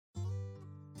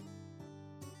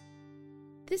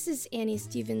This is Annie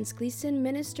Stevens Gleason,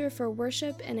 Minister for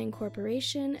Worship and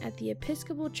Incorporation at the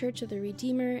Episcopal Church of the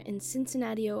Redeemer in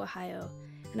Cincinnati, Ohio,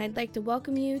 and I'd like to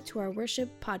welcome you to our worship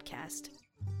podcast.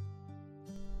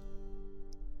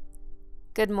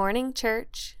 Good morning,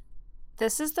 church.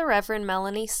 This is the Reverend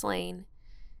Melanie Slane,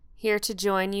 here to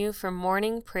join you for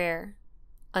morning prayer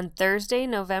on Thursday,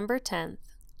 November 10th,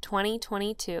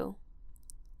 2022.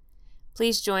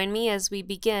 Please join me as we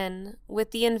begin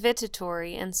with the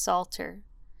Invitatory and Psalter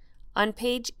on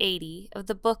page 80 of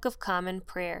the Book of Common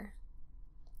Prayer.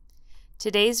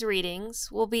 Today's readings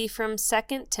will be from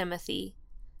 2 Timothy,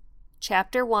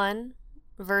 chapter 1,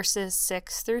 verses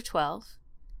 6 through 12,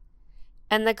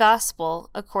 and the Gospel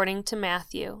according to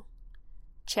Matthew,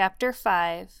 chapter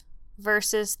 5,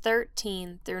 verses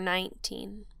 13 through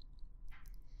 19.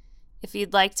 If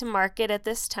you'd like to mark it at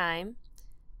this time,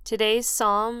 today's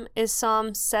psalm is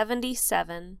Psalm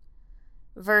 77,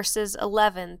 verses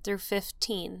 11 through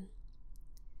 15,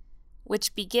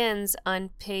 which begins on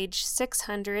page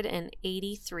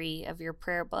 683 of your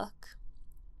prayer book.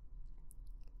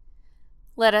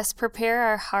 Let us prepare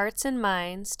our hearts and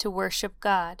minds to worship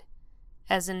God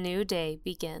as a new day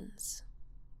begins.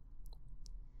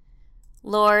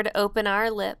 Lord, open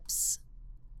our lips,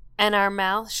 and our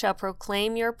mouth shall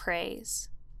proclaim your praise.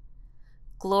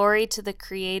 Glory to the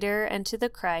Creator and to the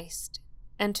Christ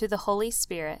and to the Holy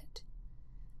Spirit,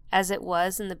 as it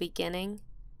was in the beginning,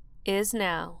 is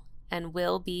now, and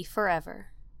will be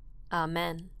forever.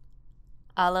 Amen.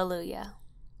 Alleluia.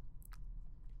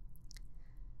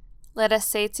 Let us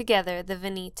say together the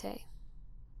Venite.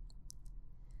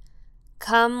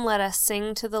 Come, let us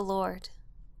sing to the Lord.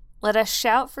 Let us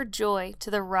shout for joy to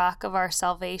the rock of our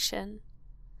salvation.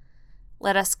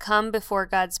 Let us come before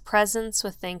God's presence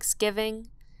with thanksgiving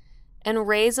and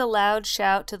raise a loud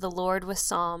shout to the Lord with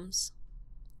psalms.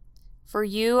 For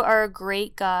you are a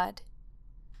great God.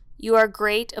 You are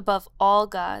great above all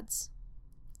gods.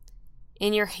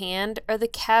 In your hand are the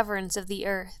caverns of the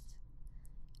earth,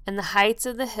 and the heights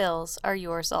of the hills are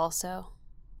yours also.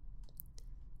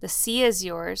 The sea is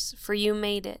yours, for you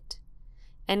made it,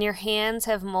 and your hands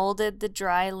have molded the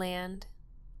dry land.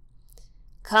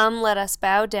 Come, let us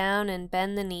bow down and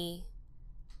bend the knee,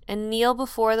 and kneel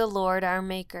before the Lord our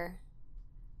Maker.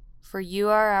 For you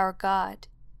are our God,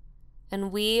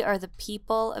 and we are the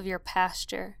people of your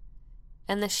pasture,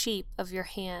 and the sheep of your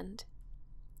hand.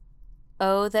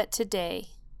 Oh, that today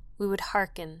we would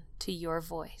hearken to your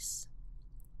voice.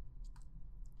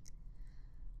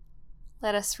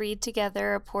 Let us read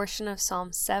together a portion of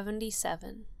Psalm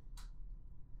 77.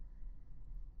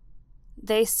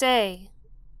 They say,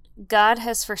 God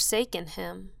has forsaken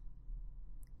him.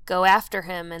 Go after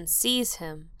him and seize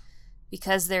him,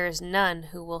 because there is none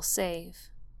who will save.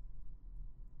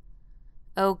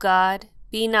 O God,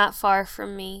 be not far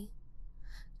from me.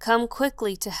 Come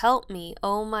quickly to help me,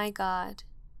 O my God.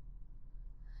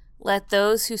 Let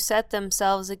those who set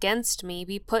themselves against me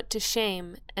be put to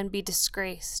shame and be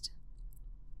disgraced.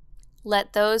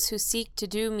 Let those who seek to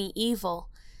do me evil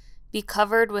be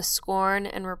covered with scorn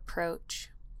and reproach.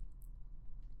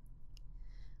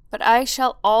 But I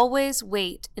shall always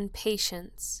wait in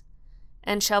patience,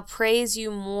 and shall praise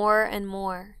you more and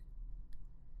more.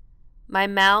 My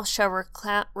mouth shall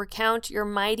recount your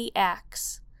mighty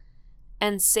acts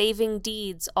and saving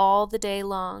deeds all the day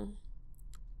long,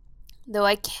 though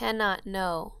I cannot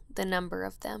know the number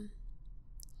of them.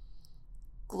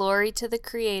 Glory to the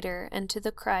Creator and to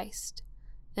the Christ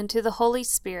and to the Holy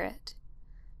Spirit,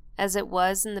 as it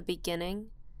was in the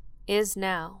beginning, is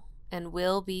now, and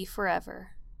will be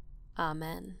forever.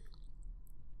 Amen.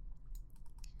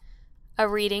 A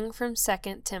reading from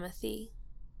 2 Timothy.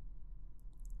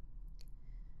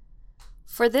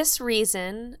 For this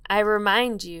reason, I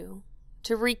remind you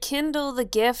to rekindle the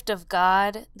gift of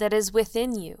God that is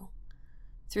within you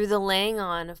through the laying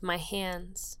on of my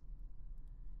hands.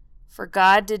 For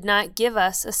God did not give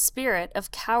us a spirit of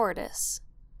cowardice,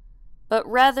 but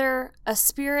rather a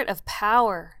spirit of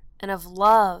power and of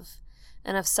love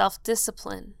and of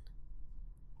self-discipline.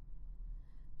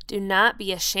 Do not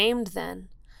be ashamed, then,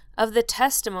 of the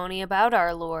testimony about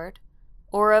our Lord,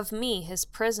 or of me, his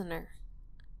prisoner,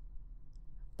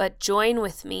 but join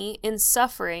with me in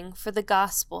suffering for the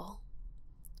gospel,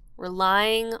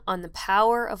 relying on the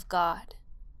power of God,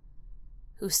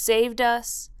 who saved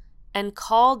us and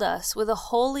called us with a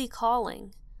holy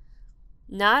calling,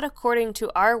 not according to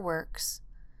our works,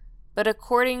 but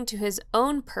according to his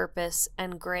own purpose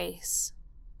and grace.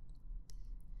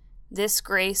 This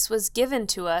grace was given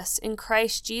to us in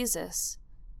Christ Jesus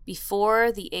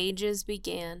before the ages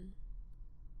began.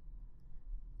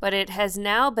 But it has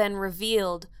now been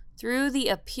revealed through the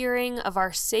appearing of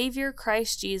our Savior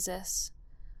Christ Jesus,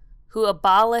 who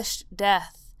abolished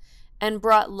death and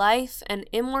brought life and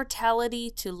immortality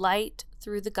to light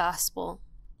through the gospel.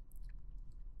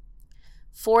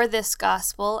 For this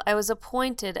gospel I was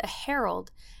appointed a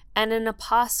herald and an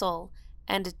apostle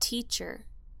and a teacher,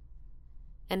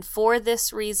 and for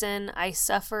this reason I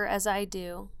suffer as I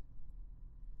do.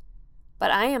 But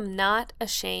I am not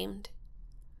ashamed,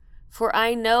 for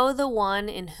I know the one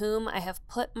in whom I have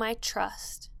put my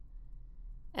trust,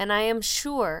 and I am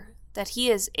sure that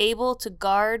he is able to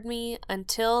guard me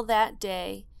until that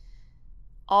day,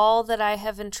 all that I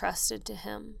have entrusted to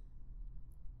him.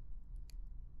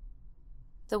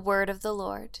 The word of the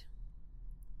Lord.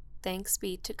 Thanks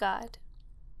be to God.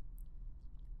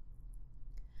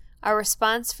 Our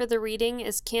response for the reading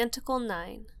is Canticle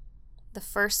 9, the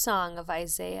first song of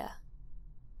Isaiah.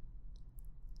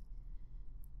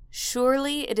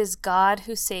 Surely it is God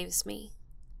who saves me.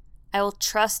 I will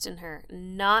trust in her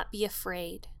and not be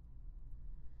afraid.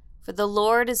 For the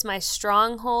Lord is my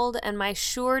stronghold and my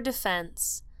sure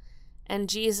defense, and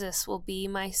Jesus will be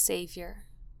my Savior.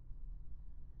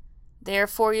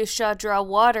 Therefore you shall draw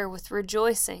water with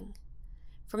rejoicing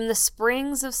from the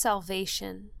springs of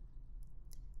salvation.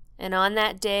 And on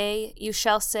that day you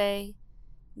shall say,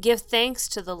 Give thanks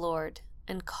to the Lord,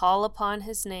 and call upon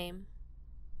his name.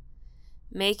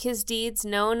 Make his deeds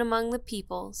known among the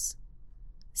peoples.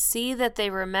 See that they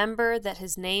remember that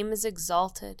his name is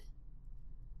exalted.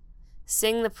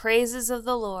 Sing the praises of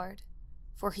the Lord,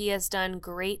 for he has done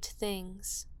great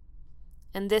things,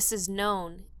 and this is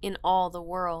known in all the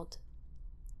world.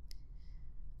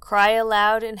 Cry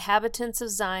aloud, inhabitants of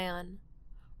Zion,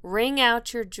 ring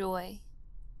out your joy,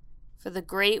 for the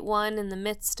great one in the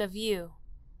midst of you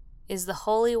is the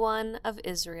Holy One of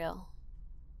Israel.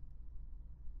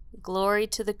 Glory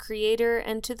to the Creator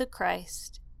and to the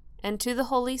Christ and to the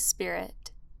Holy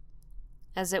Spirit,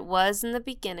 as it was in the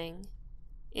beginning,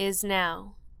 is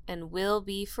now, and will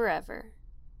be forever.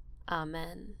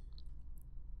 Amen.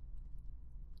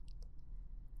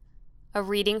 A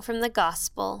reading from the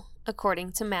Gospel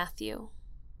according to Matthew.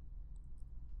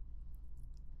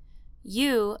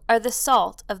 You are the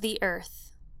salt of the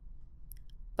earth.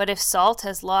 But if salt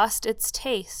has lost its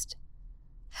taste,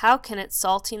 how can its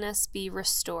saltiness be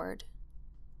restored?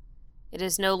 It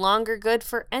is no longer good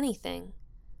for anything,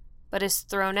 but is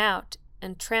thrown out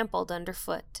and trampled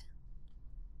underfoot.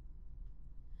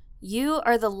 You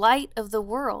are the light of the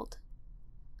world.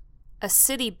 A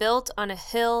city built on a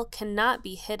hill cannot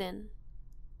be hidden.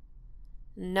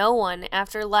 No one,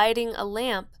 after lighting a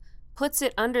lamp, puts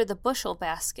it under the bushel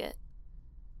basket,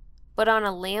 but on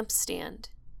a lampstand,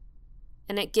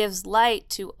 and it gives light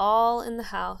to all in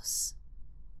the house.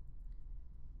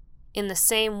 In the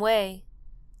same way,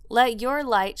 let your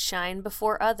light shine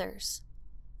before others,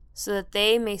 so that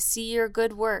they may see your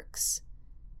good works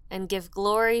and give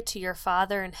glory to your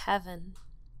Father in heaven.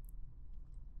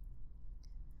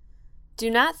 Do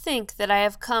not think that I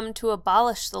have come to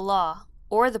abolish the law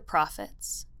or the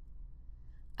prophets.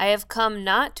 I have come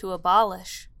not to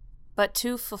abolish, but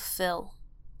to fulfill.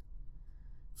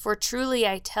 For truly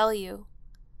I tell you,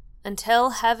 until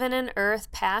heaven and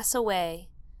earth pass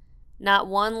away, not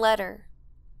one letter,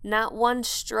 not one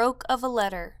stroke of a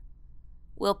letter,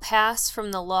 will pass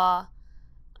from the law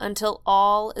until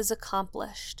all is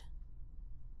accomplished.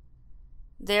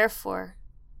 Therefore,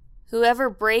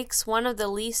 whoever breaks one of the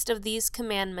least of these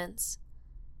commandments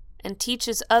and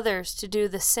teaches others to do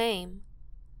the same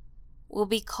will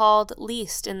be called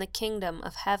least in the kingdom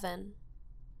of heaven.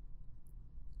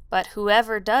 But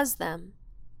whoever does them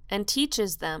and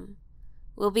teaches them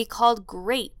will be called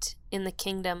great in the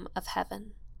kingdom of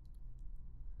heaven.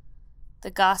 The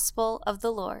Gospel of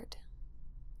the Lord.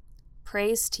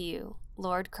 Praise to you,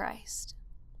 Lord Christ.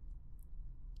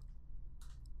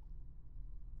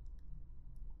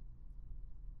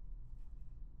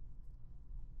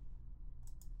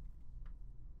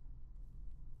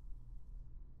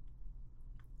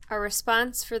 Our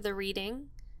response for the reading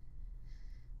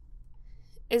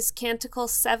is Canticle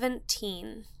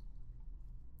 17,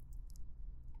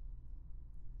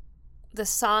 the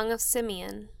Song of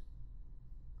Simeon.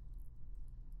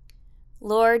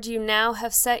 Lord, you now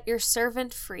have set your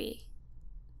servant free,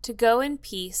 to go in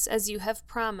peace as you have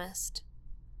promised.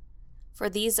 For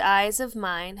these eyes of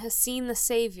mine have seen the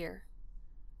Savior,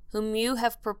 whom you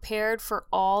have prepared for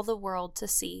all the world to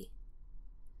see,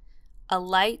 a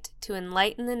light to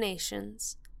enlighten the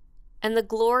nations, and the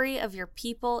glory of your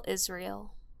people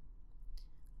Israel.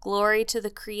 Glory to the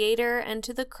Creator and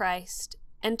to the Christ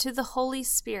and to the Holy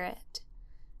Spirit,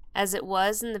 as it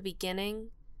was in the beginning,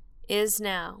 is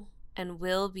now, and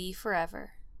will be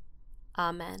forever.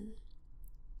 Amen.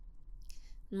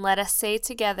 And let us say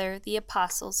together the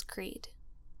Apostles' Creed.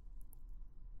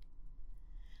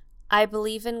 I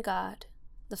believe in God,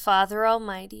 the Father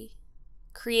Almighty,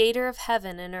 creator of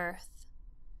heaven and earth.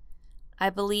 I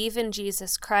believe in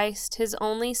Jesus Christ, his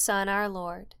only Son, our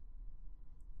Lord.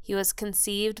 He was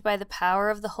conceived by the power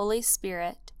of the Holy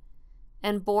Spirit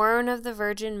and born of the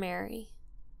Virgin Mary.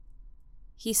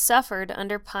 He suffered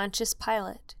under Pontius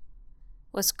Pilate,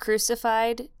 was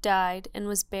crucified, died, and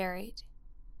was buried.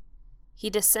 He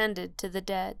descended to the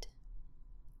dead.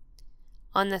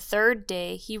 On the third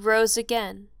day he rose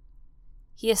again.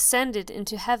 He ascended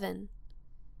into heaven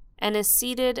and is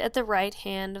seated at the right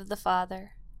hand of the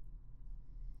Father.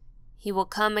 He will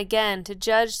come again to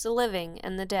judge the living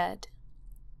and the dead.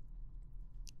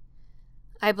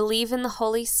 I believe in the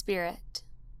Holy Spirit,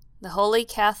 the Holy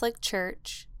Catholic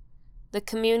Church, the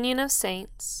communion of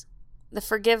saints, the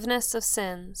forgiveness of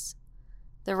sins,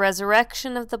 the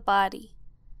resurrection of the body,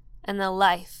 and the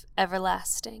life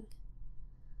everlasting.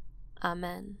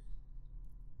 Amen.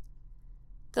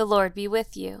 The Lord be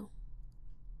with you.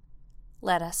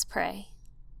 Let us pray.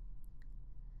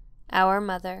 Our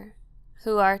Mother,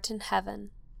 who art in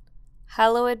heaven,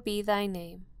 hallowed be thy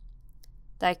name.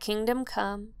 Thy kingdom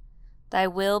come, thy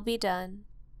will be done,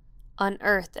 on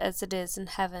earth as it is in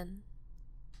heaven.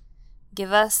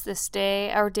 Give us this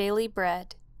day our daily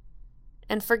bread,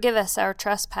 and forgive us our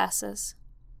trespasses,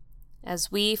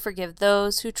 as we forgive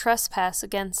those who trespass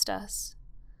against us.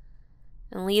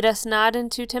 And lead us not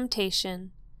into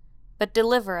temptation, but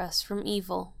deliver us from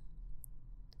evil.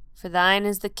 For thine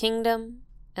is the kingdom,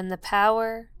 and the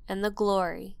power, and the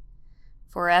glory,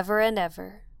 forever and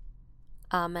ever.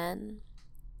 Amen.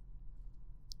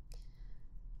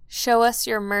 Show us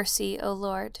your mercy, O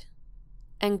Lord,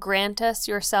 and grant us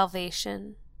your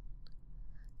salvation.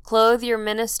 Clothe your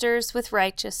ministers with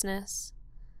righteousness.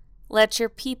 Let your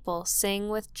people sing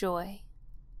with joy.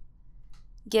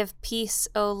 Give peace,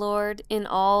 O Lord, in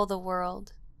all the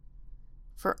world,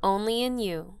 for only in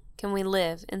you can we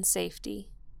live in safety.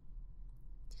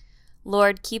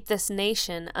 Lord, keep this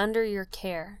nation under your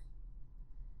care,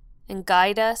 and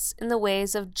guide us in the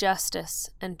ways of justice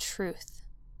and truth.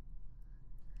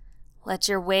 Let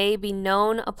your way be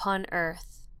known upon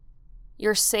earth,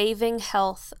 your saving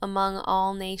health among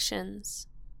all nations.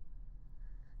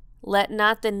 Let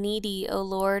not the needy, O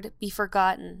Lord, be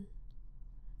forgotten,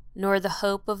 nor the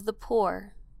hope of the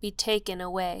poor be taken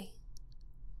away.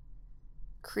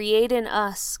 Create in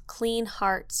us clean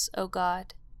hearts, O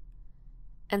God,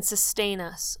 and sustain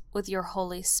us with your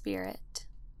Holy Spirit.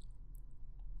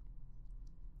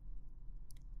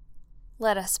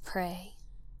 Let us pray.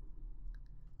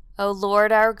 O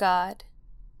Lord our God,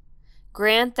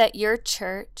 grant that your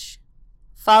Church,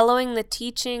 following the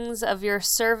teachings of your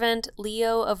servant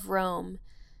Leo of Rome,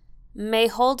 may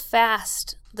hold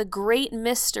fast the great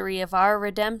mystery of our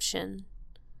redemption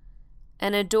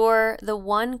and adore the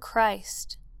one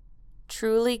Christ,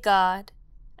 truly God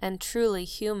and truly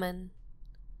human,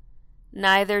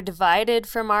 neither divided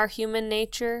from our human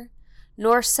nature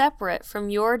nor separate from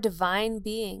your divine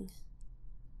being.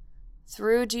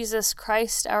 Through Jesus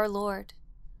Christ our Lord,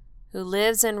 who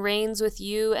lives and reigns with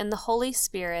you and the Holy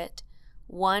Spirit,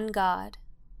 one God,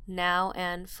 now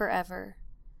and forever.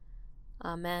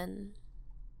 Amen.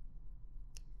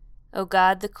 O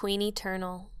God, the Queen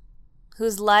Eternal,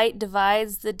 whose light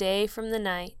divides the day from the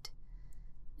night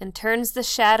and turns the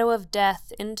shadow of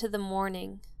death into the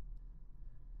morning,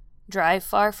 drive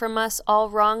far from us all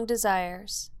wrong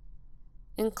desires,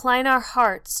 incline our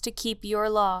hearts to keep your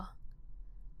law,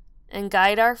 and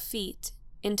guide our feet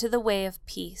into the way of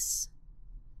peace,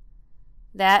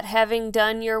 that having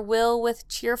done your will with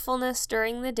cheerfulness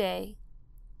during the day,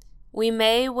 we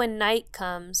may, when night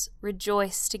comes,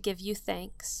 rejoice to give you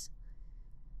thanks.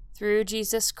 Through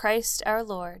Jesus Christ our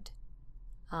Lord.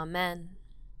 Amen.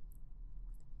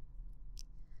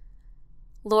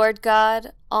 Lord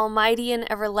God, almighty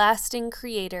and everlasting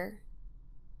Creator,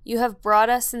 you have brought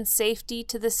us in safety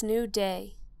to this new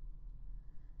day.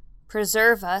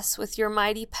 Preserve us with your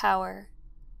mighty power,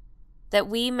 that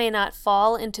we may not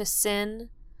fall into sin,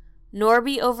 nor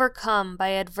be overcome by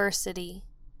adversity.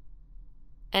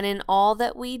 And in all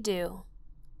that we do,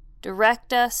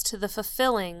 direct us to the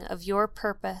fulfilling of your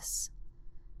purpose.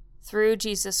 Through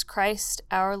Jesus Christ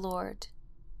our Lord.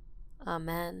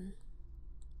 Amen.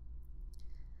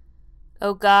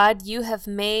 O God, you have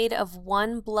made of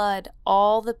one blood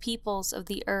all the peoples of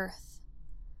the earth,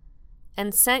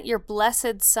 and sent your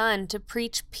blessed Son to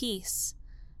preach peace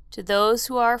to those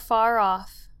who are far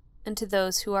off and to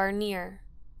those who are near.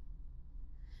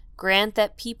 Grant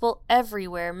that people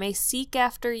everywhere may seek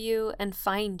after you and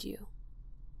find you.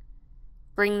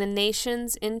 Bring the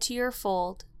nations into your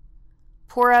fold.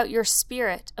 Pour out your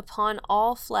Spirit upon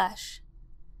all flesh,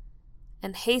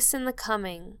 and hasten the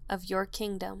coming of your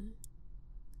kingdom.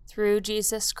 Through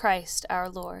Jesus Christ our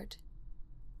Lord.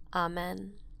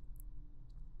 Amen.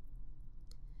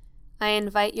 I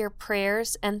invite your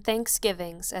prayers and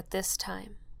thanksgivings at this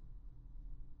time.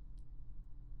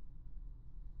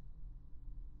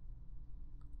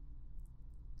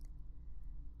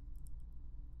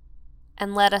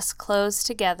 And let us close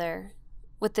together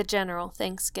with the general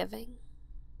thanksgiving.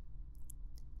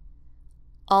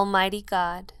 Almighty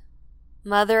God,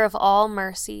 Mother of all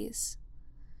mercies,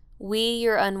 we,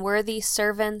 your unworthy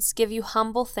servants, give you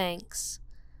humble thanks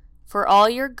for all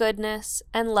your goodness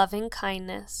and loving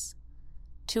kindness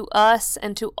to us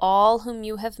and to all whom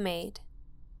you have made.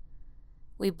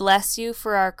 We bless you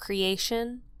for our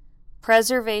creation,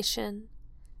 preservation,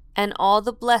 and all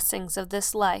the blessings of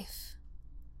this life,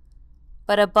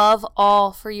 but above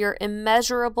all for your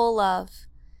immeasurable love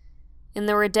in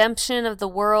the redemption of the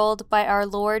world by our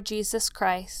Lord Jesus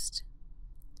Christ,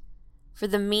 for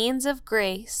the means of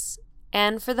grace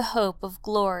and for the hope of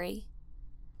glory.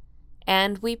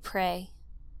 And we pray,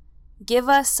 give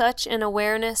us such an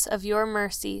awareness of your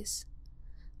mercies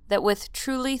that with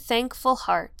truly thankful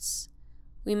hearts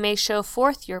we may show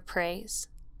forth your praise,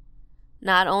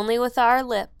 not only with our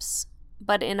lips,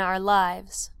 but in our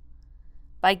lives,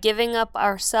 by giving up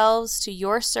ourselves to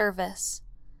your service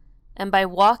and by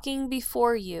walking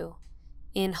before you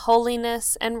in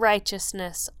holiness and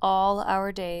righteousness all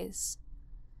our days.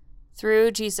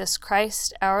 Through Jesus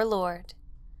Christ our Lord,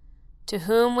 to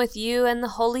whom with you and the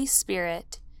Holy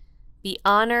Spirit be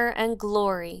honor and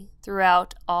glory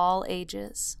throughout all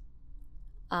ages.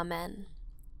 Amen.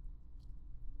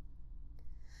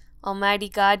 Almighty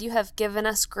God, you have given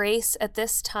us grace at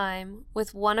this time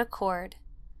with one accord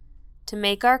to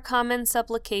make our common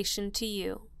supplication to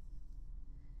you.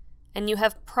 And you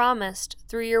have promised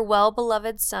through your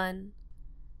well-beloved Son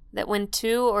that when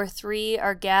 2 or 3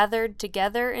 are gathered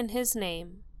together in his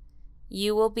name,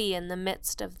 you will be in the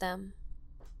midst of them.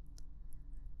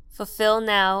 Fulfill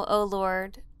now, O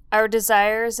Lord, our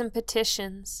desires and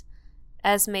petitions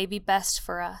as may be best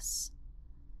for us,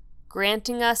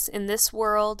 granting us in this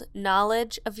world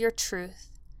knowledge of your truth,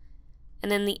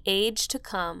 and in the age to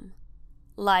come,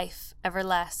 life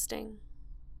everlasting.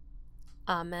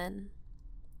 Amen.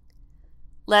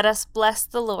 Let us bless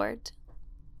the Lord.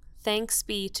 Thanks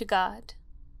be to God.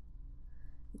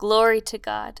 Glory to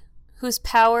God, whose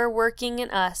power working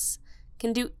in us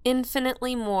can do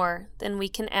infinitely more than we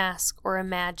can ask or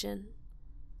imagine.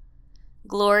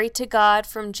 Glory to God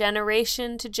from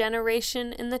generation to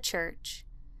generation in the Church,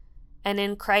 and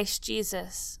in Christ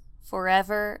Jesus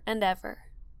forever and ever.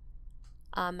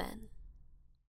 Amen.